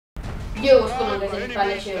Yo, what's going on guys, it's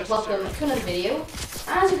BaNdIt here. Welcome to another video.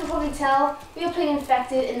 As you can probably tell, we are playing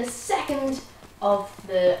Infected in the second of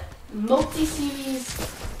the multi-series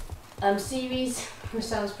which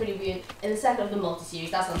sounds pretty weird. In the second of the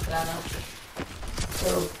multi-series, that sounds bad now.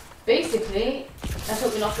 So basically, let's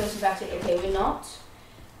hope we're not first infected. Okay, we're not.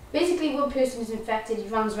 Basically, one person is infected, he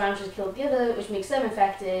runs around to kill the other, which makes them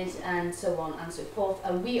infected, and so on and so forth.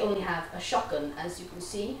 And we only have a shotgun, as you can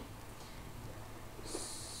see.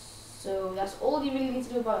 So that's all you really need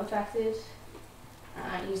to do about infected.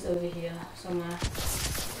 He's over here somewhere.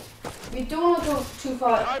 We don't want to go too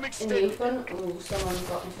far in the open. Oh, someone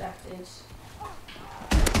got infected.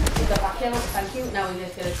 We got that kill, thank you. Now we're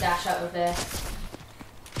just going to dash out of there.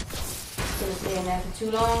 Going to stay in there for too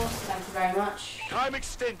long. Thank you very much. Time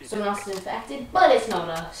extended. Someone else is infected, but it's not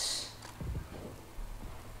us.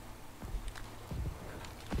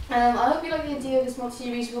 I hope you like the idea of this mod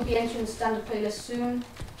series. We'll be entering the standard playlist soon.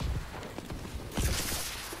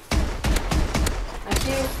 Thank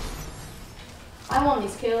you. I want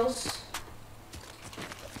these kills.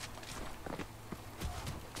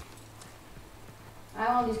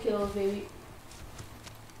 I want these kills, baby.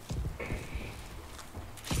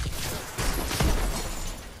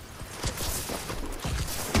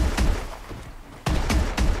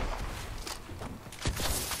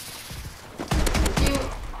 Thank you.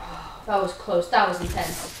 Oh, that was close. That was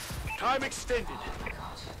intense. Time extended. Oh my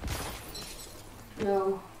god.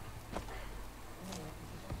 No.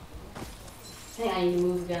 I think I need to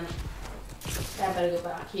move again. I better go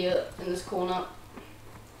back here in this corner.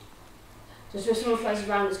 Just if someone flies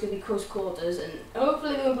around, it's going to be close quarters, and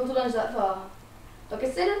hopefully they won't be able to launch that far. But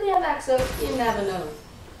considering they have access, you never know.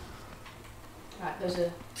 Alright, those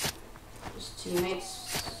are just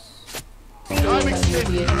teammates. Alright,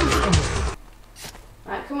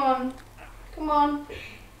 come on. Come on.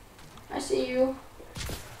 I see you.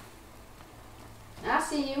 I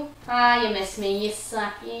see you. Ah, you missed me, you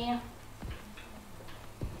suck, yeah.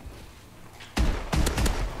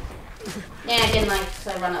 Yeah, I didn't like because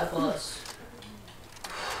I ran out of bullets.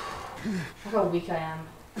 Look how weak I am.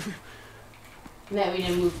 No, we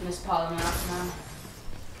didn't move from this part of the map now.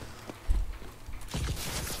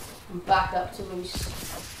 I'm back up to loose.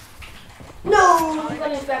 No! I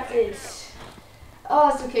got infected! Oh,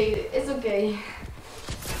 it's okay. It's okay.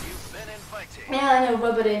 You've been infected. Yeah, I know.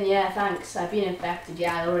 Rub it in. Yeah, thanks. I've been infected.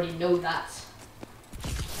 Yeah, I already know that.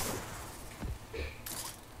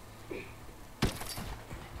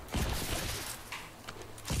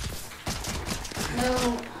 No.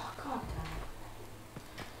 Oh, god damn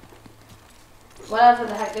it. Whatever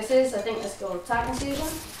the heck this is, I think let's go attacking season.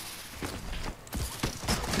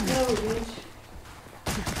 No, dude.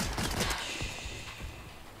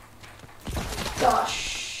 Gosh.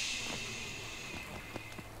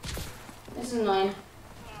 This is annoying.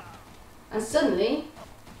 And suddenly,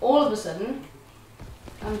 all of a sudden,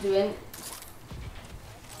 I'm doing.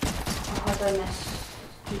 Oh, how did I miss?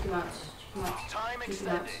 Juke him out. Juke him out. Time Juke him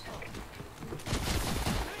out. extended.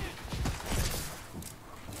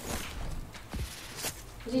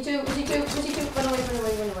 Was he two? Was he two? Was he two? Run away, run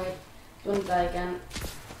away, run away. Don't die again.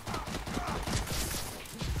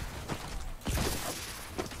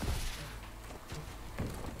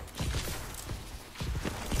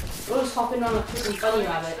 We're just hopping on a freaking bunny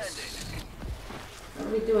rabbit. What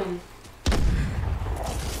are we doing?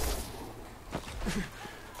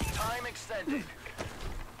 Time extended.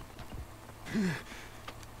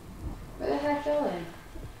 Where the heck going?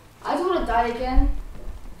 I don't want to die again.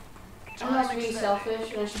 I'm not really extended.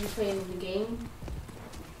 selfish and I should be playing the game.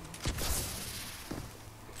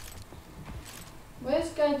 Where's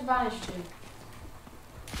the guy vanished to?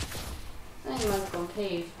 I think he might have gone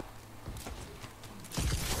cave.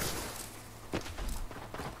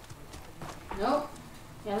 Nope.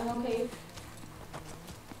 He hasn't gone cave.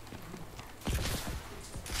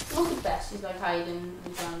 Not the best, he's like hiding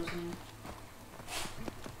and bouncing.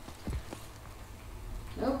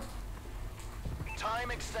 Nope.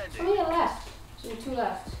 Time extended. How many are left? So two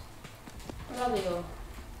left. Where are they all?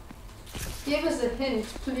 Give us a hint,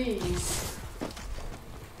 please.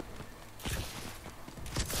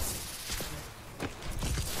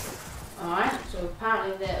 Alright, so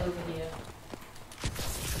apparently they're over here.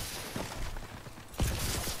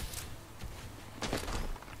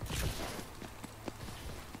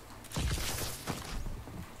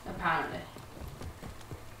 Apparently.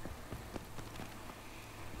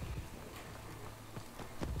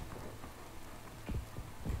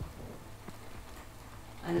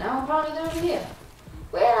 And now apparently they're over here.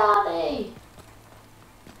 Where are they?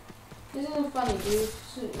 This isn't funny, dude.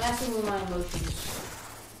 It's messing with my emotions.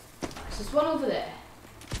 There's one over there.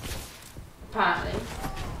 Apparently.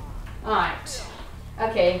 Alright.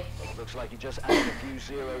 Okay. Looks like you just added a few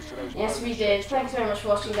zeros to those. Yes, we did. Thanks very much for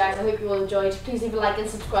watching, guys. I hope you all enjoyed. Please leave a like and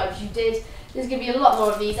subscribe if you did. There's going to be a lot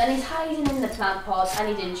more of these. And he's hiding in the plant pod, and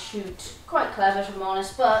he didn't shoot. Quite clever, if I'm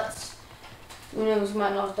honest, but who knows, he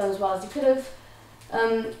might not have done as well as he could have.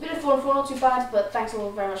 Bit of 4-4, not too bad, but thanks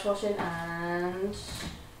all very much for watching, and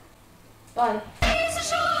bye.